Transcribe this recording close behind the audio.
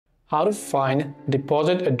how to find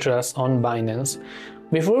deposit address on Binance.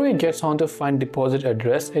 Before we get on to find deposit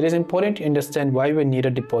address, it is important to understand why we need a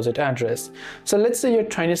deposit address. So let's say you're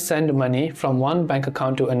trying to send money from one bank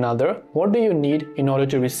account to another. What do you need in order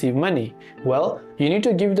to receive money? Well, you need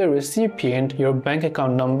to give the recipient your bank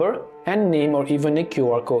account number and name, or even a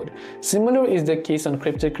QR code. Similar is the case on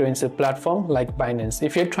cryptocurrency platform like Binance.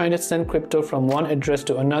 If you're trying to send crypto from one address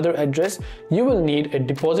to another address, you will need a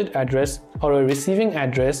deposit address or a receiving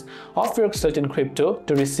address of your certain crypto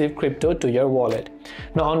to receive crypto to your wallet.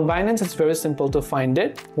 Now on Binance, it's very simple to find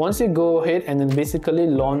it. Once you go ahead and then basically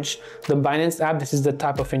launch the Binance app, this is the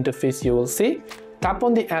type of interface you will see. Tap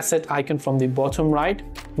on the asset icon from the bottom right,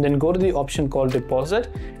 then go to the option called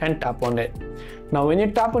deposit and tap on it. Now when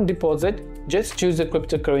you tap on deposit, just choose the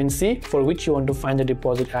cryptocurrency for which you want to find the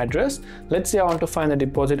deposit address. Let's say I want to find the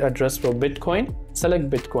deposit address for Bitcoin. Select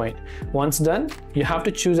Bitcoin. Once done, you have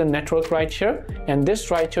to choose a network right here, and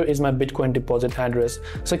this right here is my Bitcoin deposit address.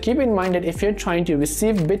 So keep in mind that if you're trying to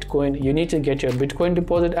receive Bitcoin, you need to get your Bitcoin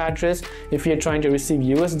deposit address. If you're trying to receive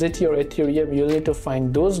USDT or Ethereum, you'll need to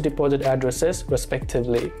find those deposit addresses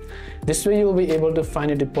respectively. This way you'll be able to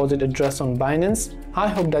find a deposit address on Binance. I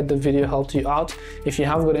hope that the video helped you out. If you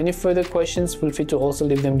have got any further questions, feel free to also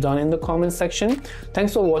leave them down in the comment section.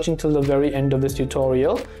 Thanks for watching till the very end of this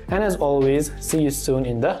tutorial, and as always, see you soon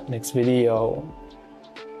in the next video.